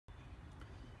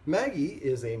Maggie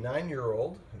is a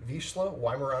 9-year-old Vizsla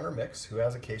Weimaraner mix who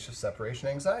has a case of separation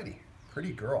anxiety.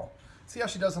 Pretty girl. See how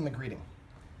she does on the greeting.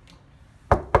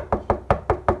 Now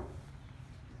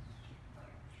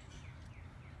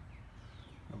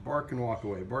bark and walk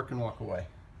away, bark and walk away.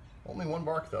 Only one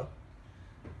bark though.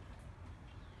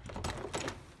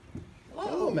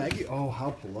 Oh, Maggie. Oh, how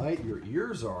polite your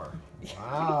ears are.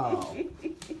 Wow.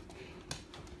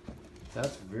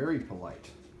 That's very polite.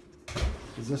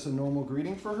 Is this a normal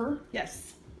greeting for her?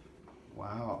 Yes.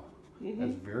 Wow.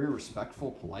 That's very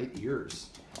respectful, polite ears.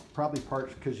 Probably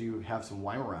part because you have some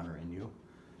Weimaraner in you.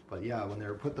 But yeah, when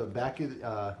they're put the back of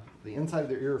the inside of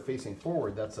their ear facing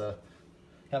forward, that's a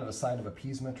kind of a sign of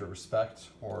appeasement or respect.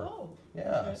 Or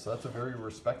yeah, okay. So that's a very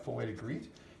respectful way to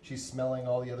greet. She's smelling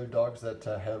all the other dogs that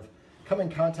have come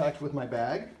in contact with my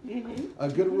bag. A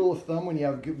good rule of thumb when you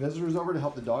have visitors over to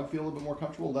help the dog feel a little bit more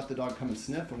comfortable, let the dog come and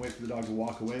sniff and wait for the dog to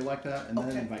walk away like that, and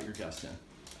then invite your guest in.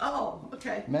 Oh,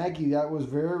 okay. Maggie, that was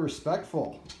very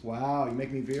respectful. Wow, you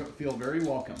make me feel very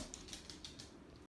welcome.